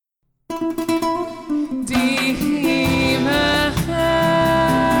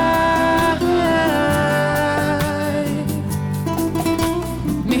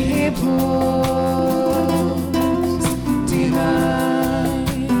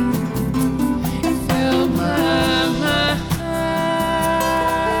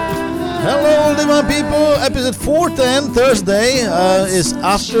Howdy, my people. Episode 410, Thursday, is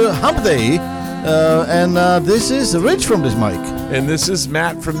after Hump Day. And this is Rich from this mic. And this is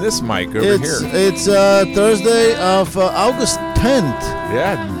Matt from this mic over here. It's Thursday of August 10th.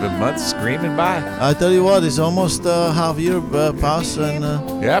 Yeah, the month's screaming by. I tell you what, it's almost half year past. And,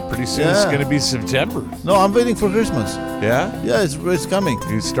 yeah, pretty soon it's going to be September. No, I'm waiting for Christmas. Yeah? Yeah, it's coming.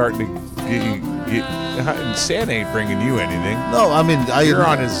 He's starting to get Santa ain't bringing you anything. No, I mean... You're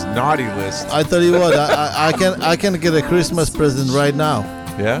on his naughty list. I tell you what, I can get a Christmas present right now.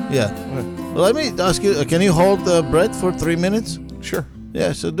 Yeah? Yeah. What? Well, let me ask you, can you hold the bread for 3 minutes? Sure.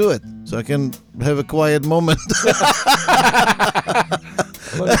 Yeah, so do it. So I can have a quiet moment. That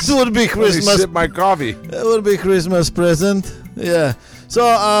would be Christmas. Let me sip my coffee. That would be Christmas present. Yeah. So,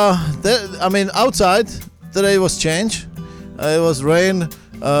 outside, today was change. It was rain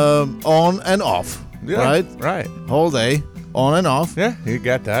on and off. Yeah, right. Whole day, on and off. Yeah, you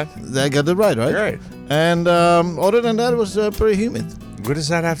got that. I got it right? Right. And other than that, it was pretty humid. What does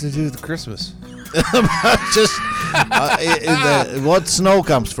that have to do with Christmas? Just what snow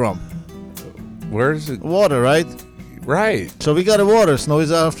comes from. Where is it? Water, right? Right. So we got the water. Snow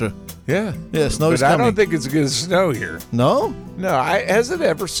is after. Yeah. Yeah, snow is coming. coming. I don't think it's going to snow here. No? No. Has it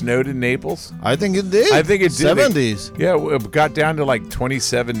ever snowed in Naples? I think it did. I think it did. 70s. Yeah, it got down to like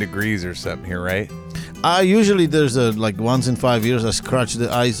 27 degrees or something here, right? Usually there's once in 5 years I scratch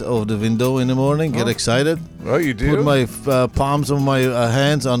the ice of the window in the morning, get excited. Oh, you do? Put my palms of my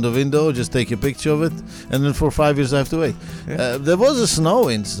hands on the window, just take a picture of it, and then for 5 years I have to wait. Yeah. There was a snow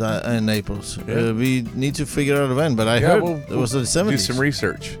in Naples. Yeah. We need to figure out when, but I heard it was in the 70s. Do some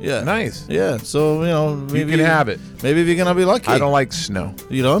research. Yeah. Nice. Yeah, so, maybe you can have it. Maybe we're going to be lucky. I don't like snow.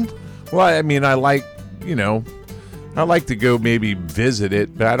 You don't? Well, I mean, I like to go maybe visit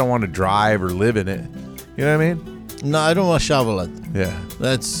it, but I don't want to drive or live in it. You know what I mean? No, I don't want to shovel it. Yeah.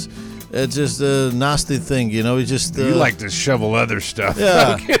 It's just a nasty thing, It's just you like to shovel other stuff.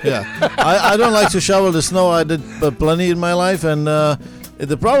 Yeah, yeah. I don't like to shovel the snow. I did plenty in my life, and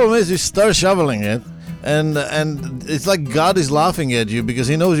the problem is you start shoveling it, and it's like God is laughing at you because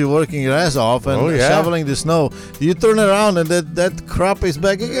He knows you're working your ass off and shoveling the snow. You turn around and that crap is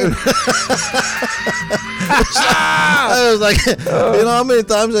back again. I was like, how many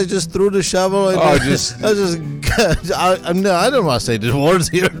times I just threw the shovel? And I don't want to say the words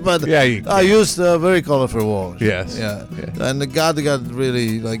here, but I used very colorful words. Yes. Yeah. And the guy got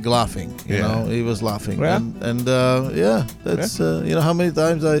really laughing. You know, he was laughing. Well, that's how many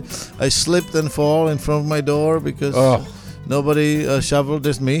times I slipped and fall in front of my door because nobody shoveled,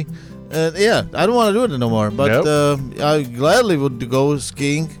 just me. I don't want to do it no more. But I gladly would go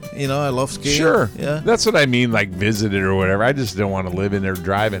skiing. I love skiing. Sure. Yeah. That's what I mean, like visit it or whatever. I just don't want to live in there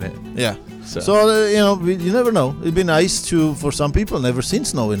driving it. Yeah. So you never know. It'd be nice for some people never seen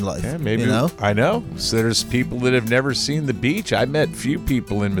snow in life. Yeah, maybe. I know. So there's people that have never seen the beach. I met few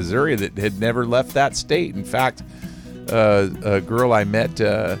people in Missouri that had never left that state. In fact, a girl I met,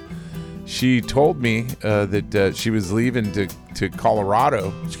 she told me that she was leaving to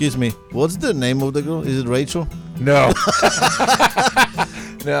Colorado. Excuse me. What's the name of the girl? Is it Rachel? No.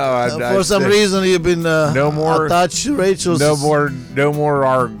 No. For some reason, you've been no more attached to Rachel's. No more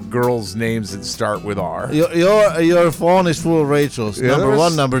our girls' names that start with R. Your phone is full of Rachel's. Yeah, number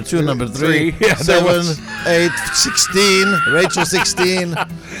 1, number 2, number 3, 7, 8, 16. Rachel 16.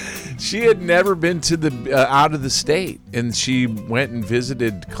 She had never been to the out of the state, and she went and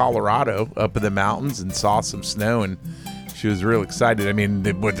visited Colorado up in the mountains and saw some snow, and she was real excited. I mean,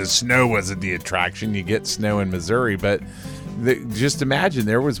 the snow wasn't the attraction. You get snow in Missouri, but just imagine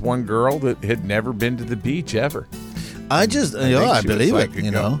there was one girl that had never been to the beach ever. I believe it.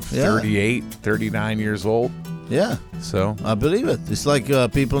 38, 39 years old. Yeah. So I believe it. It's like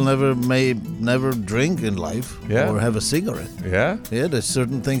people never drink in life or have a cigarette. Yeah. Yeah, there's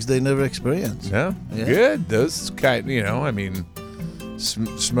certain things they never experience. Yeah. Good. Those kind,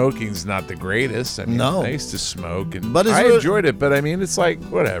 smoking's not the greatest. I mean, no. I used to smoke, but I enjoyed it. But I mean, it's like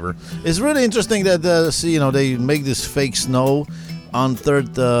whatever. It's really interesting that they make this fake snow on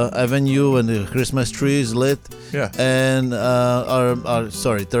 3rd Avenue and the Christmas tree is lit. Yeah. And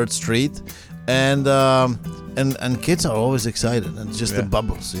 3rd Street, and kids are always excited, and just the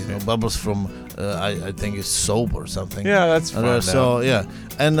bubbles, bubbles from I think it's soap or something. Yeah, that's fun.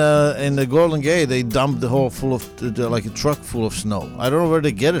 And in the Golden Gate they dumped the whole full of like a truck full of snow. I don't know where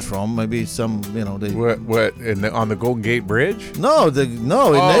they get it from. Maybe some they what on the Golden Gate Bridge? No, in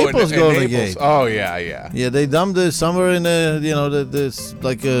Naples Golden Gate. Oh yeah. Yeah, they dumped it somewhere in this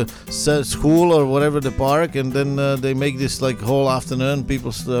like a school or whatever, the park, and then they make this like whole afternoon.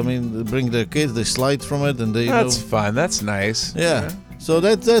 People, they bring their kids, they slide from it, and they. That's fun. That's nice. Yeah. So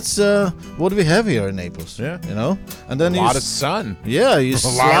that's what we have here in Naples. Yeah. You know, and then A lot of sun. Yeah, you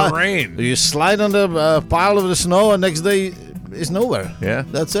A lot of rain. You slide on the pile of the snow, and next day it's nowhere. Yeah.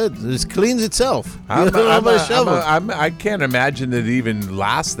 That's it. It cleans itself. I can't imagine it even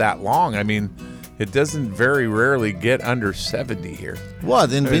lasts that long. I mean, it doesn't very rarely get under 70 here.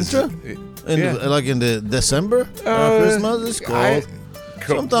 What, in winter? Like in the December? Christmas? It's cold.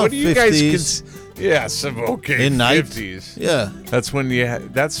 Sometimes what do you 50s. Yes, okay. In 50s. Yeah. That's when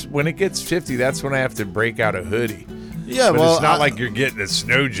that's when it gets 50. That's when I have to break out a hoodie. Yeah, but well, it's not like you're getting a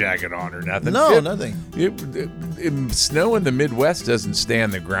snow jacket on or nothing. No, nothing. Snow in the Midwest doesn't stay on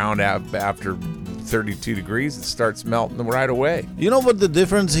the ground after 32 degrees. It starts melting right away. You know what the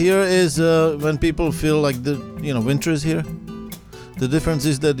difference here is when people feel like winter is here? The difference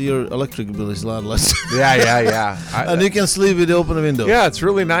is that your electric bill is a lot less. Yeah. And you can sleep with the open window. Yeah, it's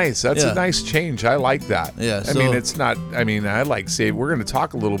really nice. That's a nice change. I like that. Yeah. I mean, it's not. I mean, I like save. We're going to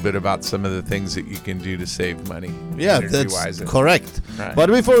talk a little bit about some of the things that you can do to save money. Yeah, that's correct. Right.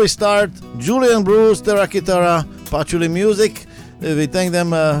 But before we start, Julian Bruce, Terra Chitarra, Patchouli Music. We thank them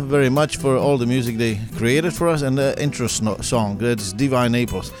very much for all the music they created for us and the intro song. That's Divine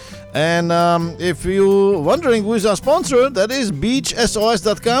Naples. And if you're wondering who is our sponsor, that is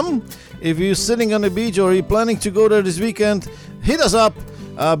beachsos.com. If you're sitting on the beach or you're planning to go there this weekend, hit us up.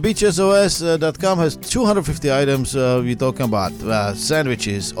 Beachsos.com has 250 items. We're talking about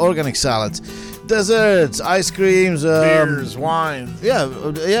sandwiches, organic salads, desserts, ice creams, beers, wine. Yeah.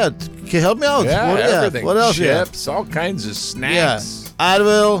 Can you help me out? Yeah, everything. What else? Chips, all kinds of snacks. Yeah.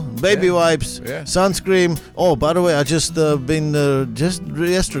 Advil, baby wipes, sunscreen. Oh, by the way, I just just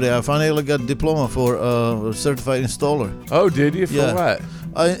yesterday I finally got diploma for certified installer. Oh, did you? For what?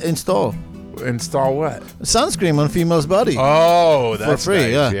 I install Install what? Sunscream on female's body. Oh, that's for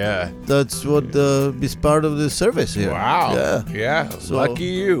free. Nice. Yeah, that's what is part of the service here. Wow. Yeah. So, lucky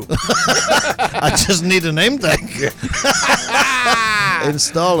you. I just need a name tag.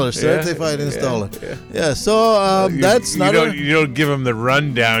 Installer, certified installer. Yeah. So that's not. You don't give them the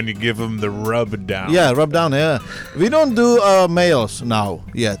rundown. You give them the rub down. Yeah, rub down. Yeah. We don't do males now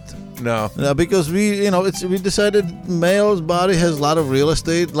yet. No, because we decided male's body has a lot of real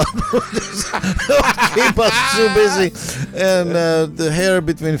estate, keep us too busy, and the hair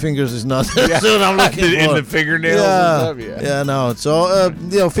between fingers is not. That's what I'm looking for. In the fingernails and stuff. Yeah, no. So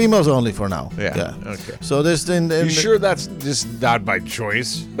females only for now. Yeah. Okay. So this you sure that's just not by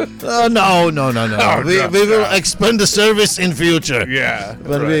choice? No. We will expand the service in future. Yeah.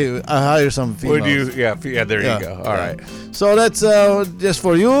 But I hire some females. Would you? Yeah. There you go. All right. So that's just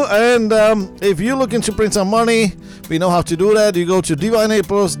for you. And if you're looking to print some money, we know how to do that. You go to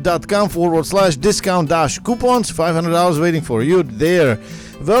divinenaples.com/discount-coupons. $500 waiting for you there.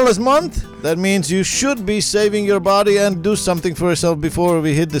 Wellness month. That means you should be saving your body and do something for yourself before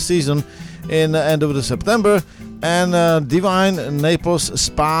we hit the season in the end of the September. And Divine Naples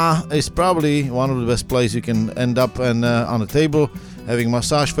Spa is probably one of the best places you can end up and on a table having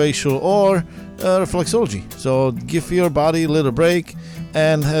massage, facial, or reflexology. So give your body a little break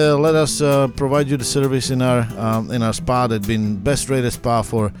and let us provide you the service in our spa that's been best rated spa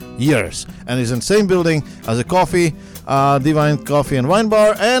for years, and is in the same building as a coffee, Divine Coffee and Wine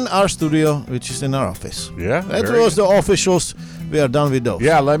Bar, and our studio, which is in our office. Yeah, that was the officials. We are done with those.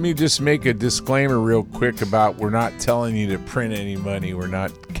 Yeah, let me just make a disclaimer real quick about we're not telling you to print any money. We're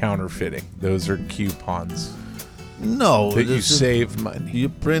not counterfeiting. Those are coupons. No, that you save money. You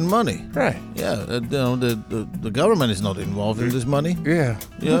print money, right? Yeah, the government is not involved in this money. Yeah.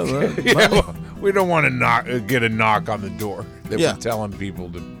 Well, we don't want to get a knock on the door that we're telling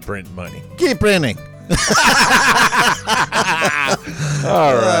people to print money. Keep printing.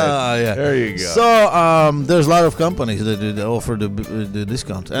 All right. There you go. So there's a lot of companies that offer the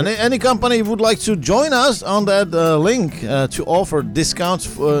discounts. And any company would like to join us on that link to offer discounts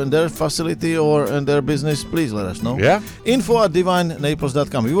in their facility or in their business, please let us know. Yeah.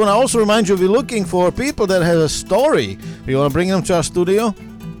 info@divinenaples.com. We want to also remind you we're looking for people that have a story. We want to bring them to our studio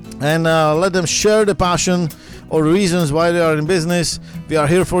and let them share the passion or reasons why they are in business. We are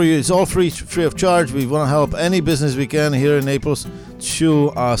here for you. It's all free of charge. We want to help any business we can here in Naples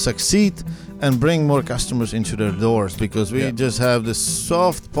to succeed and bring more customers into their doors, because we just have this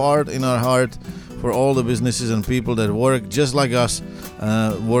soft part in our heart for all the businesses and people that work just like us,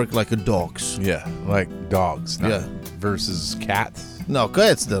 work like dogs. Yeah, like dogs. Versus cats. No,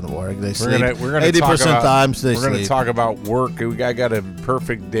 cats don't work. They sleep. We're gonna 80% times they sleep. We're going to talk about work. I got a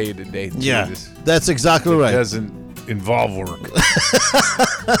perfect day today. Yeah, that's exactly right. It doesn't involve work.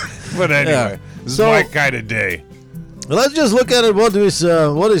 But anyway, this is my kind of day. Let's just look at it. What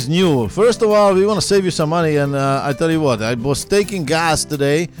is new? First of all, we want to save you some money, and I tell you what, I was taking gas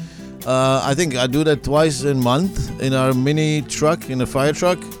today. I think I do that twice a month in our mini truck, in a fire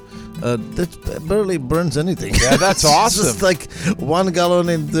truck. That barely burns anything. Yeah, that's awesome. It's just like 1 gallon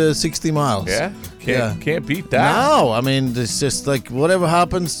in 60 miles. Yeah, can't beat that. No, I mean, it's just like whatever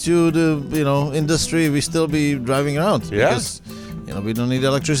happens to the industry, we still be driving around. Yeah. Because, we don't need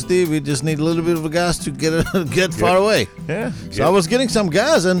electricity. We just need a little bit of gas to get far away. Yeah. So I was getting some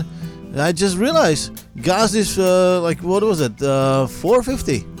gas, and I just realized gas is what was it?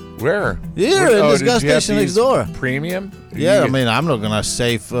 $4.50. Where? Here in this gas station next door. Premium? Yeah, I mean, I'm not gonna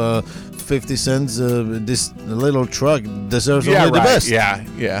save 50 cents. This little truck deserves only the best.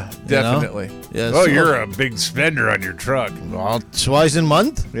 Yeah, definitely. Yeah, oh, you're a big spender on your truck. Well, twice a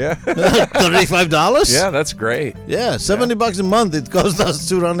month. Yeah. $35. Yeah, that's great. Yeah, $70 a month. It costs us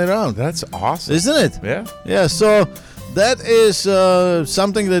to run it around. That's awesome, isn't it? Yeah. Yeah. So that is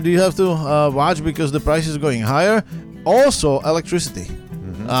something that you have to watch because the price is going higher. Also, electricity.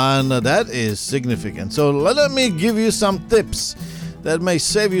 And that is significant. So let me give you some tips that may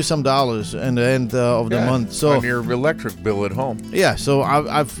save you some dollars at the end of the month. So on your electric bill at home. Yeah. So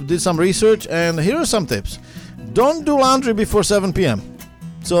I've did some research, and here are some tips. Don't do laundry before 7 p.m.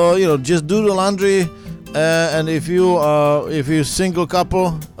 So just do the laundry, and if you're single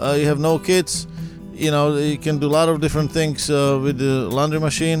couple, you have no kids, you can do a lot of different things with the laundry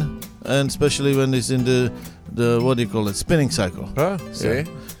machine, and especially when it's in the what do you call it, spinning cycle. See? Yeah.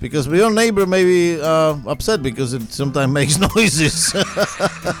 Because your neighbor may be upset because it sometimes makes noises.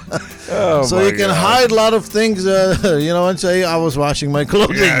 So you can hide a lot of things, and say, I was washing my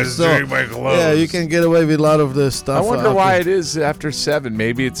clothing. Yeah, I was doing my clothes. Yeah, you can get away with a lot of the stuff. I wonder why it is after 7.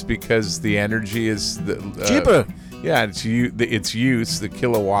 Maybe it's because the energy is cheaper. Yeah, its use, the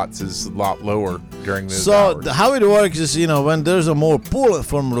kilowatts is a lot lower during those So hours. how it works is, when there's a more pull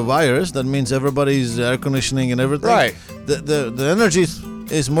from the virus, that means everybody's air conditioning and everything. Right. The energy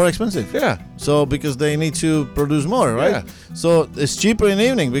is more expensive. Yeah. So because they need to produce more, right? Yeah. So it's cheaper in the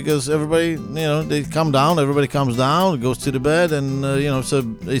evening because everybody, they come down, everybody comes down, goes to the bed, and, so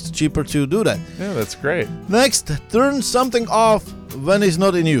it's cheaper to do that. Yeah, that's great. Next, turn something off when it's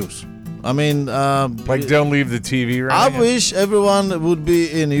not in use. I mean, don't leave the TV running. I wish everyone would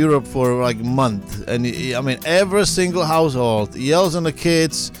be in Europe for like a month. And I mean, every single household yells on the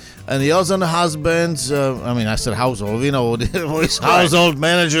kids and yells on the husbands. I said household, his household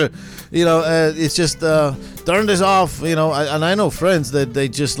manager. It's just turn this off, and I know friends that they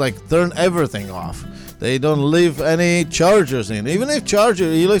just like turn everything off. They don't leave any chargers in. Even if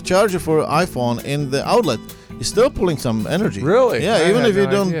you leave charger for iPhone in the outlet, you're still pulling some energy. Really? Yeah, even if you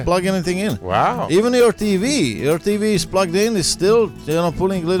don't plug anything in. Wow. Even your TV is plugged in, is still,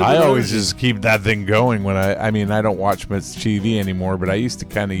 pulling a little bit I of always energy. just keep that thing going when I don't watch much TV anymore, but I used to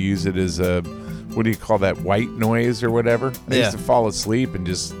kind of use it as a, what do you call that, white noise or whatever? I used to fall asleep and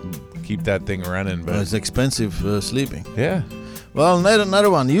just keep that thing running. But it's expensive sleeping. Yeah. Well,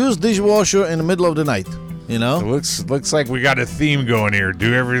 another one. Use dishwasher in the middle of the night. It looks like we got a theme going here.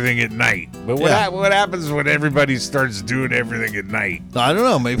 Do everything at night. But what happens when everybody starts doing everything at night? I don't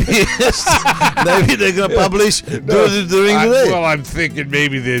know. Maybe maybe they're gonna publish during the day. Well, I'm thinking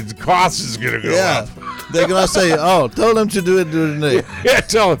maybe the cost is gonna go up. They're gonna say, "Oh, tell them to do it during the day." Yeah,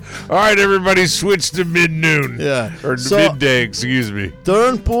 tell them. All right, everybody, switch to mid-noon. Yeah, or midday. Excuse me.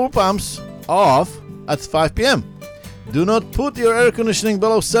 Turn pool pumps off at 5 p.m. Do not put your air conditioning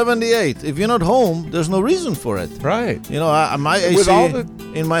below 78. If you're not home, there's no reason for it. Right. My AC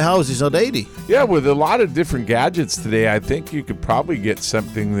in my house is at 80. Yeah, with a lot of different gadgets today, I think you could probably get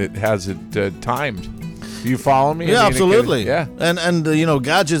something that has it timed. Do you follow me? Yeah, absolutely. Yeah. And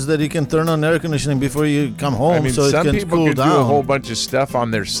gadgets that you can turn on air conditioning before you come home, so it can cool down. Some people could do a whole bunch of stuff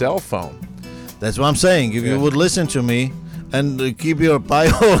on their cell phone. That's what I'm saying. If you would listen to me and keep your pie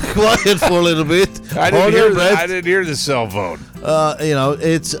hole quiet for a little bit. I didn't hear the cell phone.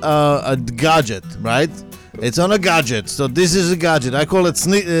 It's a gadget, right? It's on a gadget. So this is a gadget. I call it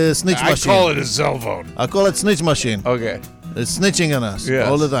snitch machine. I call it a cell phone. I call it snitch machine. Okay. It's snitching on us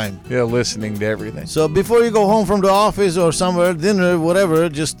all the time. Yeah, listening to everything. So before you go home from the office or somewhere, dinner, whatever,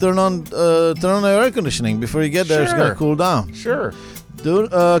 just turn on the air conditioning. Before you get there, It's gonna cool down. Sure.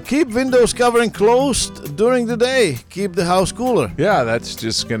 Keep windows covering closed during the day. Keep the house cooler. Yeah, that's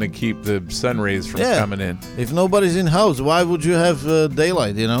just going to keep the sun rays from coming in. If nobody's in house, why would you have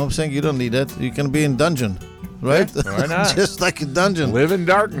daylight? I'm saying you don't need that. You can be in dungeon, right? Yeah, why not? Just like a dungeon. Live in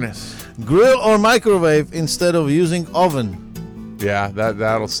darkness. Grill or microwave instead of using oven. Yeah,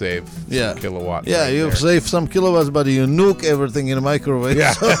 that'll save some kilowatts. Yeah, you'll save some kilowatts, but you nuke everything in a microwave.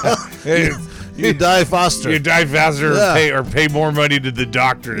 Yeah. you die faster. You die faster Yeah. or pay more money to the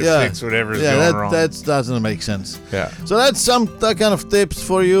doctor to fix whatever's going wrong. That doesn't make sense. Yeah. So that's that kind of tips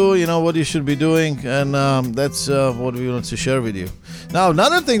for you. You know what you should be doing, and that's what we want to share with you. Now,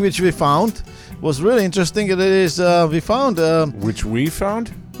 another thing which we found was really interesting. It is we found. Which we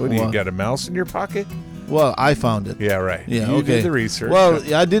found? What do you What? got? A mouse in your pocket? Well, I found it. Yeah, right. Yeah, you okay. did the research. Well,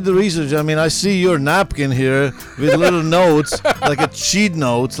 I did the research. I mean, I see your napkin here with little notes, like a cheat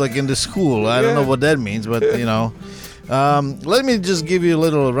notes, like in the school. I don't know what that means, but you know. Let me just give you a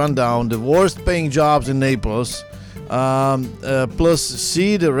little rundown. The worst paying jobs in Naples, plus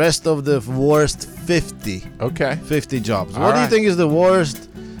see the rest of the worst 50. Okay. 50 jobs. All What do you right. think is the worst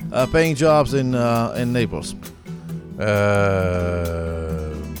paying jobs in Naples?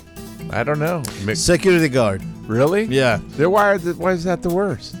 I don't know. Security guard. Really? Yeah. Then why is that the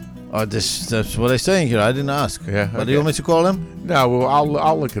worst? That's what I'm saying here. I didn't ask. Yeah, What do you want me to call them? No, well,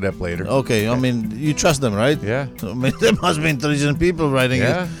 I'll look it up later. Okay. I mean, you trust them, right? Yeah. I mean, there must be intelligent people writing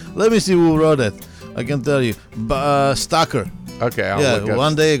Yeah. it. Let me see who wrote it. I can tell you. Stalker. Okay. I'll look Yeah, up.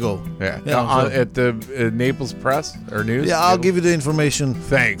 1 day ago. Yeah. Yeah, so- At the Naples Press or News. Yeah, I'll give you the information.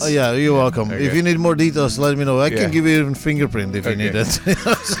 Thanks. Oh, yeah, you're welcome. Okay. If you need more details, let me know. I Yeah. can give you even fingerprint if you Okay. need it. You know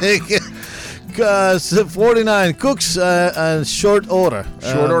what I'm saying? 49 cooks and short order.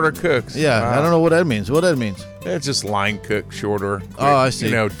 Short order cooks. Yeah, Wow. I don't know what that means. What that means? It's just line cook, short order. Oh, I see.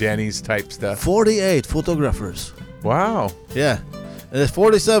 You know, Denny's type stuff. 48 photographers. Wow. Yeah.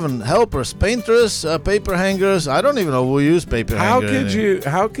 47 helpers, painters, paper hangers. I don't even know who use paper How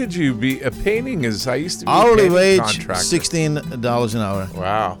hanger. could you be a painting? I used to be a Hourly painting wage contractor. $16 an hour.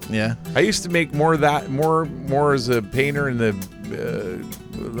 Wow. Yeah. I used to make more as a painter in the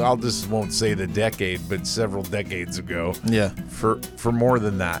I'll just won't say the decade, but several decades ago. Yeah. For more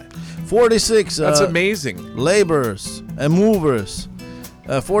than that. 46 That's amazing. laborers and movers.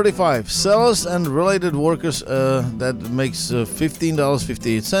 45 sales and related workers. That makes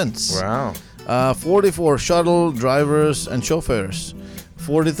 $15.58. Wow. 44 shuttle drivers and chauffeurs.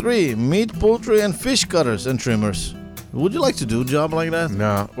 43 meat, poultry, and fish cutters and trimmers. Would you like to do a job like that?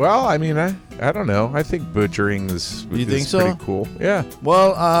 No. Well, I mean, I don't know. I think butchering is You think so? pretty cool. Yeah.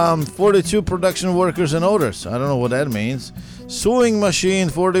 Well, 42 production workers and odors. I don't know what that means. Sewing machine,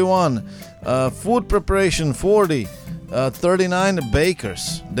 41. Food preparation, 40. 39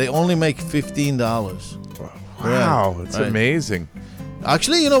 bakers. They only make $15. Wow, it's right. amazing.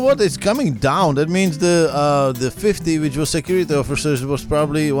 Actually, you know what? It's coming down. That means the 50, which was security officers, was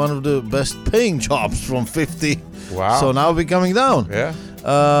probably one of the best paying jobs from 50. Wow. So now we're coming down. Yeah.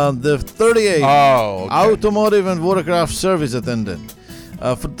 The 38, Oh, okay. automotive and watercraft service attendant.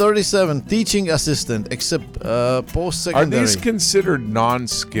 For 37, teaching assistant, except Are post-secondary. these considered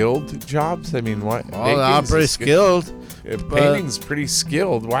non-skilled jobs? I mean, what? Oh, they are pretty skilled. Painting's pretty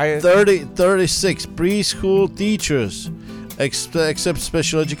skilled. Why? 36, preschool teachers, except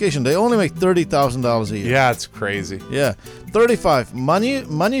special education. They only make $30,000 a year. Yeah, it's crazy. Yeah. 35,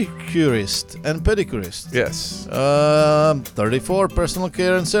 manicurist and pedicurist. Yes. 34, personal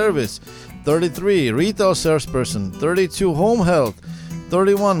care and service. 33, retail salesperson. 32, home health.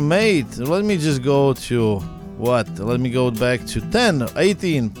 31, maid. Let me just go to what? Let me go back to 10.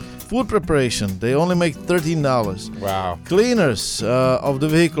 18, food preparation. They only make $13. Wow. Cleaners of the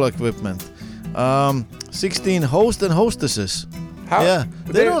vehicle equipment. 16, host and hostesses. How? Yeah.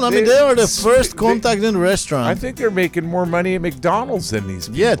 They don't. I mean, they are the first contact in the restaurant. I think they're making more money at McDonald's than these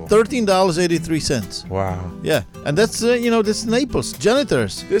people. Yeah, $13.83. Wow. Yeah, and that's that's Naples.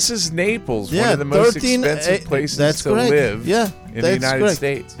 Janitors. This is Naples, Yeah, one of the most 13, expensive places that's to correct. live Yeah, in the that's United correct.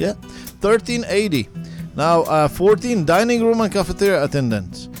 States. Yeah, $13.80. Now 14, dining room and cafeteria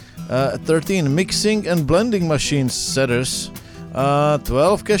attendants. 13, mixing and blending machine setters.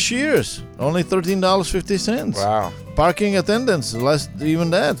 12, cashiers. Only $13.50. Wow. Parking attendants, less even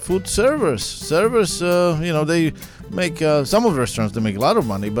that. Food servers, they make some of the restaurants they make a lot of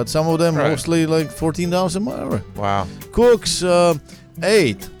money, but some of them Right. mostly like $14 an hour. Wow. Cooks,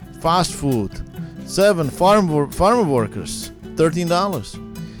 8, fast food, 7, farmer workers, $13.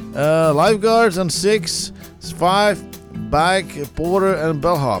 Lifeguards and 6, 5, bag porter and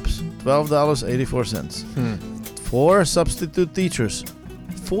bellhops, $12.84. 4, substitute teachers,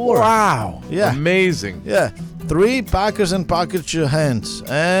 4. Wow. Yeah. Amazing. Yeah. 3, packers and package hands.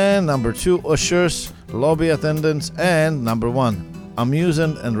 And number 2, ushers, lobby attendants. And number 1,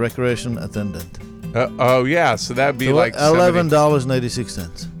 amusement and recreation attendant. Oh yeah, so that'd be like somebody-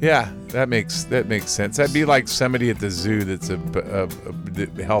 $11.86. Yeah, that makes sense. That'd be like somebody at the zoo that's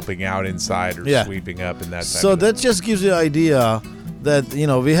helping out inside or Yeah. sweeping up and that. So that just gives you an idea that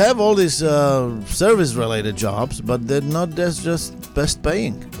we have all these service-related jobs, but they're not just best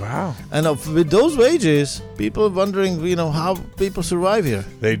paying. Wow. And with those wages, people are wondering, how people survive here.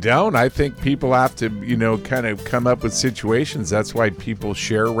 They don't. I think people have to, kind of come up with situations. That's why people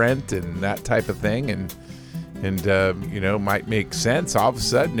share rent and that type of thing, and might make sense. All of a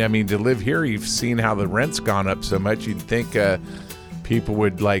sudden, I mean, to live here, you've seen how the rent's gone up so much. You'd think people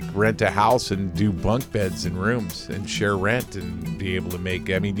would like rent a house and do bunk beds in rooms and share rent and be able to make.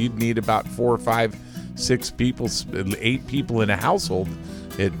 I mean, you'd need about 4 or 5, 6 people, 8 people in a household,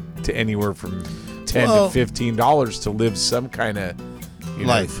 to anywhere from $10 to $15 to live some kind of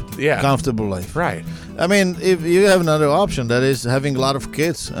life, comfortable life. Right. I mean, if you have another option, that is having a lot of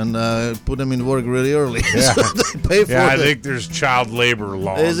kids and put them in work really early, Yeah. so they pay for it. I think there's child labor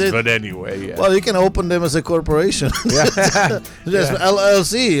laws, but anyway, yeah. Well, you can open them as a corporation, just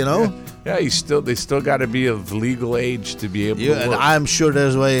LLC, Yeah, they still got to be of legal age to be able to And work. I'm sure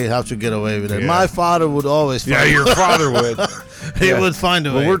there's a way how to get away with it. Yeah. My father would always find Your father would. he would find a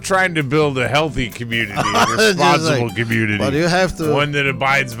way. Well, we're trying to build a healthy community, a responsible community. But you have to... One that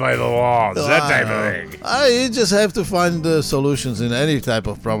abides by the laws, that type of thing. You just have to find solutions in any type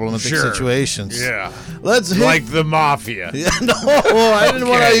of problematic situations. Yeah. Like the mafia. Yeah, no, I didn't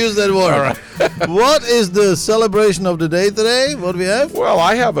want to use that word. All right. What is the celebration of the day today? What do we have? Well,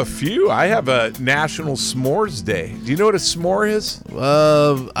 I have a few. I have a National S'mores Day. Do you know what a s'more is?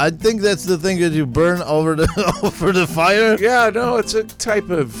 I think that's the thing that you burn over the fire. Yeah, no, it's a type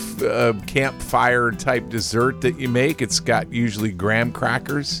of campfire type dessert that you make. It's got usually graham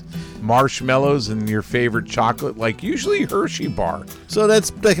crackers, marshmallows, and your favorite chocolate, like usually Hershey bar. So that's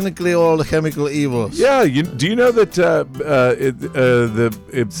technically all the chemical evils. Yeah, do you know that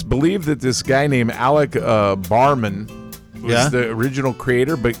it's believed that this guy named Alec Barman was the original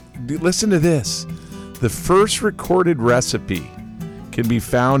creator? But listen to this. The first recorded recipe can be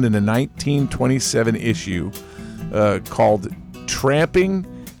found in a 1927 issue called Tramping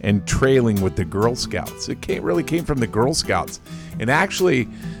and Trailing with the Girl Scouts. It really came from the Girl Scouts. And actually,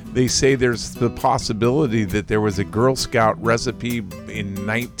 they say there's the possibility that there was a Girl Scout recipe in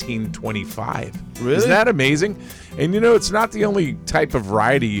 1925. Really? Isn't that amazing? And it's not the only type of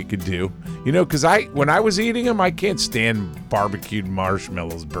variety you could do. Because when I was eating them, I can't stand barbecued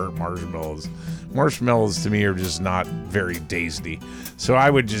marshmallows, burnt marshmallows. Marshmallows to me are just not very tasty. So I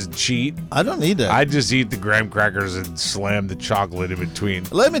would just cheat. I don't need that. I'd just eat the graham crackers and slam the chocolate in between.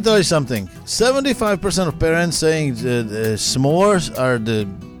 Let me tell you something. 75% of parents saying s'mores are the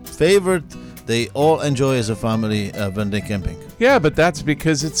favorite they all enjoy as a family when they're camping. Yeah, but that's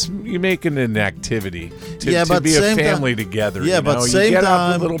because you're making an activity to be a family together. Yeah, but you same get out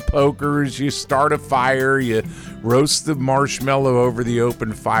time, the little pokers, you start a fire, you roast the marshmallow over the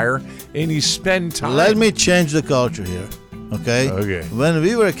open fire, and you spend time. Let me change the culture here, okay? Okay. When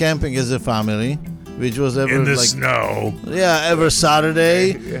we were camping as a family, which was in the snow. Yeah, every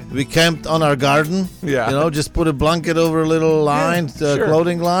Saturday we camped on our garden. Yeah. Just put a blanket over a little line,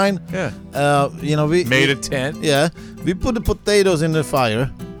 clothing line. Yeah. We made a tent. Yeah. We put the potatoes in the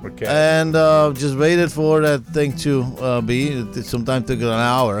fire. Okay. And just waited for that thing to be. It sometimes took an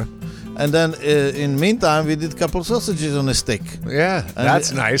hour. And then in the meantime, we did a couple sausages on a stick. Yeah,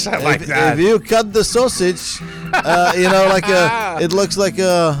 that's nice. I like that. If you cut the sausage, it looks like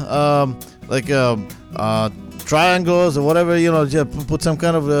triangles or whatever, just put some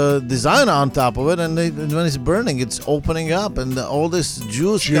kind of design on top of it, and when it's burning, it's opening up, and all this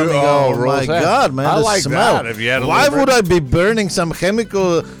juice coming out. Oh my God, man! I the like smell. that. If you had Why would I be burning some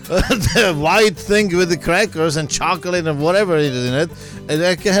chemical white thing with the crackers and chocolate and whatever it is in it, and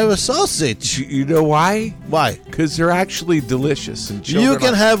I can have a sausage? You know why? Why? Because they're actually delicious, and you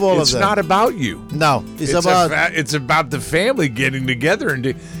can have all of them. It's not about you. No, it's about the family getting together,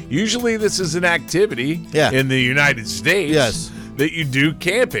 and usually this is an activity in the United States that you do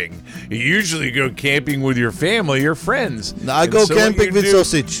camping. You usually go camping with your family or friends. I go camping with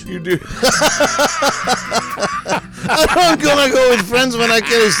sausage. You do. I'm gonna go with friends when I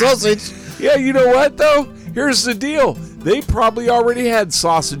get a sausage. Yeah, you know what though? Here's the deal. They probably already had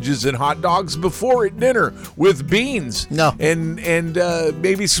sausages and hot dogs before at dinner with beans. No. And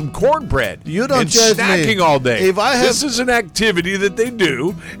maybe some cornbread. You don't judge me. Snacking all day. This is an activity that they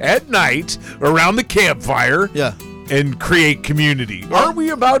do at night around the campfire. Yeah. And create community. Aren't we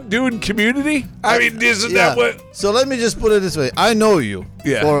about doing community? I mean, isn't that what? So let me just put it this way. I know you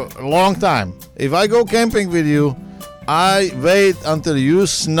for a long time. If I go camping with you, I wait until you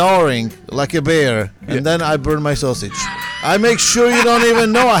snoring like a bear, and then I burn my sausage. I make sure you don't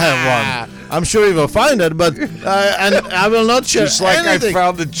even know I have one. I'm sure you will find it, but and I will not share Just like anything. I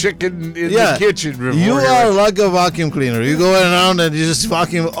found the chicken in the kitchen before. You are like a vacuum cleaner. You go around and you just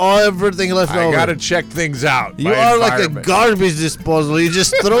vacuum everything left over. I gotta check things out. You are like a garbage disposal. You're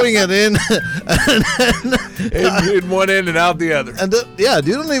just throwing it in, in one end and out the other. And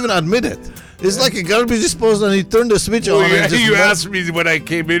you don't even admit it. It's like a garbage disposal, and you turn the switch on. And you asked me when I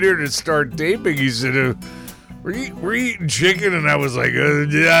came in here to start taping. He said, we're eating chicken, and I was like, I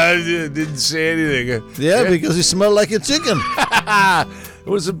didn't say anything. Yeah, because you smell like a chicken. It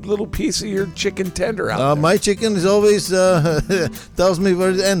was a little piece of your chicken tender out there. My chicken is always tells me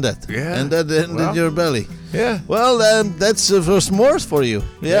where to end it. Yeah. And that ended your belly. Yeah. Well, that's for s'mores for you.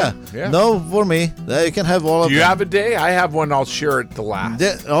 Yeah. No, for me. You can have all of them. Do you have a day? I have one. I'll share it the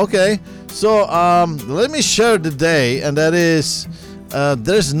last. Okay. So let me share the day, and that is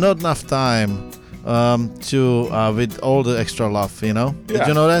there's not enough time to with all the extra love, you know. Yeah. Did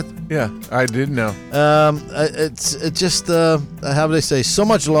you know that? Yeah, I did know. It's just how they say, so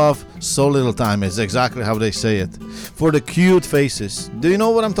much love, so little time is exactly how they say it. For the cute faces. Do you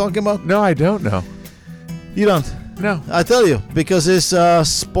know what I'm talking about? No, I don't know. You don't? No. I tell you, because it's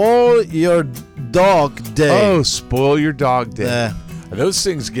Spoil Your Dog Day. Oh, Spoil Your Dog Day. Yeah. Those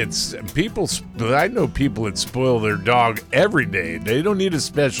things people. I know people that spoil their dog every day. They don't need a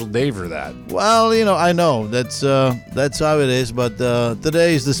special day for that. Well, I know that's how it is. But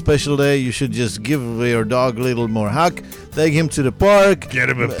today is the special day. You should just give your dog a little more hug. Take him to the park. Get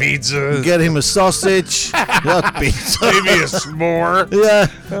him a pizza. Get him a sausage. Not pizza. Maybe a s'more. Yeah.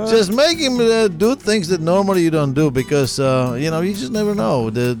 Just make him do things that normally you don't do, because you just never know.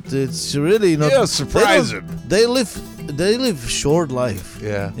 It's really not. Yeah, surprise him. They live short life.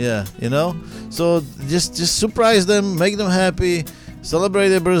 Yeah. So just surprise them, make them happy, celebrate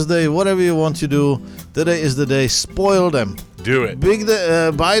their birthday, whatever you want to do. Today is the day. Spoil them. Do it.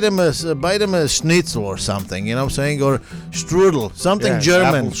 Buy them a schnitzel or something. You know what I'm saying? Or strudel, something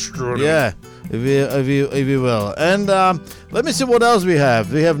German. Apple strudel. Yeah, if you will. And let me see what else we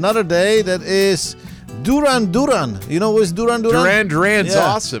have. We have another day that is Duran Duran. You know what's Duran Duran? Duran Duran's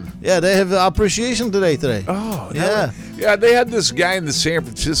awesome. Yeah, they have appreciation today. Oh, yeah. Yeah, they had this guy in the San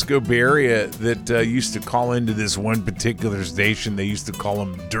Francisco Bay Area that used to call into this one particular station. They used to call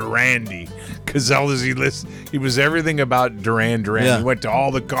him Durandy, because he was everything about Duran Duran. Yeah. He went to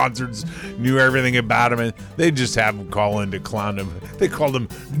all the concerts, knew everything about him, and they just have him call in to clown him. They called him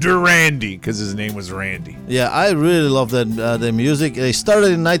Durandy because his name was Randy. Yeah, I really love that their music. They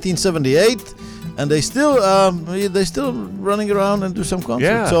started in 1978. And they still running around and do some concerts.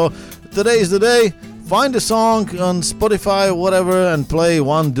 Yeah. So today is the day. Find a song on Spotify, whatever, and play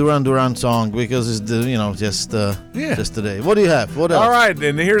one Duran Duran song, because it's just today. What do you have? What else? All right,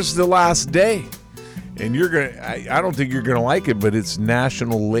 and here's the last day, and I don't think you're gonna like it, but it's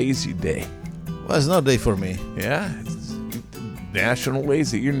National Lazy Day. Well, it's not a day for me. Yeah, it's National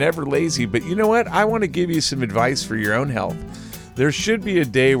Lazy. You're never lazy, but you know what? I want to give you some advice for your own health. There should be a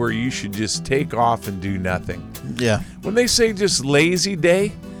day where you should just take off and do nothing. Yeah. When they say just lazy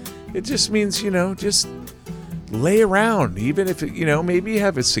day, it just means, just lay around. Even if, maybe you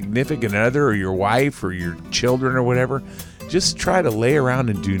have a significant other or your wife or your children or whatever. Just try to lay around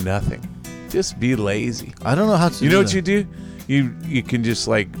and do nothing. Just be lazy. I don't know how to You do know that. what you do? You can just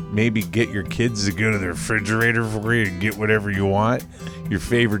maybe get your kids to go to the refrigerator for you and get whatever you want, your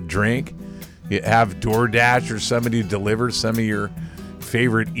favorite drink. You have DoorDash or somebody deliver some of your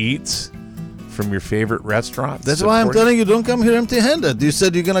favorite eats from your favorite restaurant. That's why I'm telling you, don't come here empty-handed. You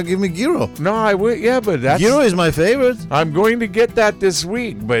said you're going to give me gyro. No, I would. Yeah, but that's... Gyro is my favorite. I'm going to get that this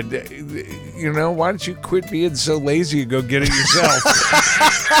week, but, why don't you quit being so lazy and go get it yourself?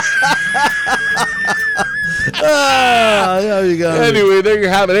 Yeah, you got it. Anyway, there you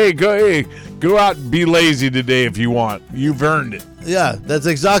have it. Go out and be lazy today if you want. You've earned it. Yeah, that's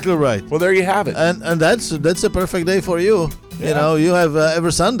exactly right. Well, there you have it. And that's a perfect day for you. Yeah. You have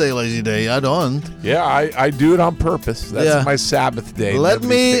every Sunday lazy day. I don't. Yeah, I do it on purpose. That's my Sabbath day. Let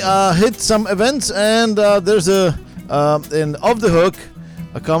me hit some events, and there's in Off the Hook,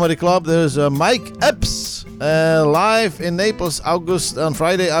 a comedy club. There's Mike Epps live in Naples, on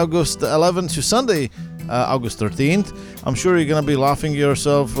Friday, August 11th to Sunday, August 13th. I'm sure you're gonna be laughing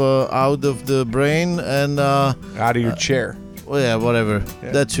yourself out of the brain and out of your chair. Well, yeah, whatever.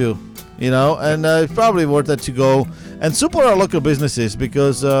 Yeah. That too. And it's probably worth it to go and support our local businesses,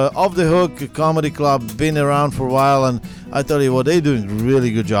 because Off the Hook Comedy Club been around for a while, and I tell you what, they're doing a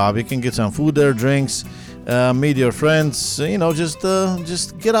really good job. You can get some food there, drinks, meet your friends.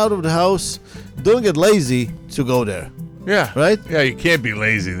 Just get out of the house. Don't get lazy to go there. Yeah. Right? Yeah, you can't be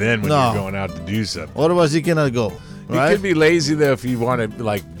lazy then when you're going out to do something. Otherwise, you cannot go. right? You could be lazy though if you want to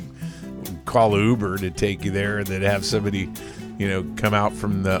like call Uber to take you there, and then have somebody, come out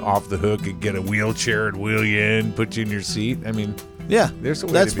from off the hook and get a wheelchair and wheel you in, put you in your seat. I mean, yeah, there's a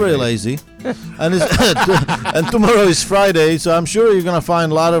way that's to be pretty lazy. And and tomorrow is Friday, so I'm sure you're gonna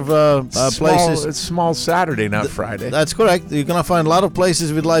find a lot of places. It's small Saturday, not Friday. That's correct. You're gonna find a lot of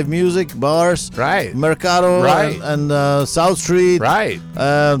places with live music, bars, right? Mercado, right? And South Street, right?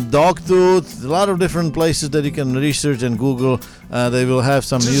 Dogtooth. A lot of different places that you can research and Google. They will have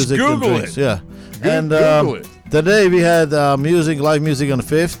some Just music. Google and drinks. it. Yeah. Google it. Today we had live music on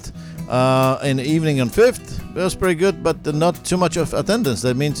 5th, in the evening on 5th. It was pretty good, but not too much of attendance.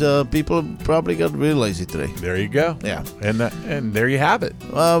 That means people probably got really lazy today. There you go. Yeah. And there you have it.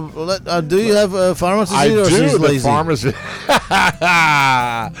 Do you have a pharmacy? I or do. she's The lazy? pharmacy.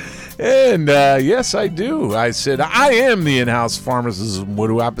 And yes, I do. I said, I am the in-house pharmacist. What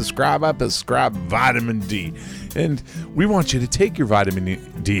do I prescribe? I prescribe vitamin D. And we want you to take your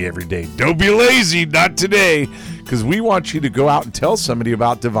vitamin D every day. Don't be lazy, not today, because we want you to go out and tell somebody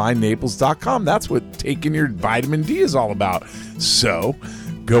about DivineNaples.com. That's what taking your vitamin D is all about. So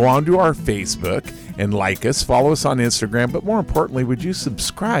go on to our Facebook and like us, follow us on Instagram, but more importantly, would you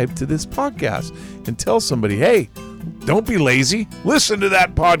subscribe to this podcast and tell somebody, hey, don't be lazy, listen to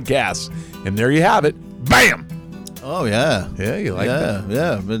that podcast. And there you have it. Bam! Oh, yeah. Yeah, you like that?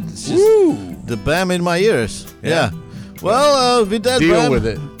 Yeah, but it's just the bam in my ears. Yeah. Well, with that, Deal bam, with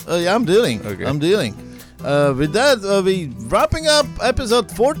it. Yeah, I'm dealing. Okay. I'm dealing. With that, we wrapping up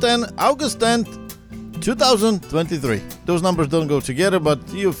episode 410, August 10th, 2023. Those numbers don't go together, but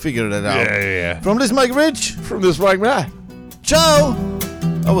you figured it out. Yeah. From this Mike Rich. From this Mike Matt. Ciao.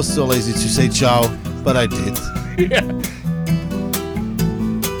 I was so lazy to say ciao, but I did. Yeah.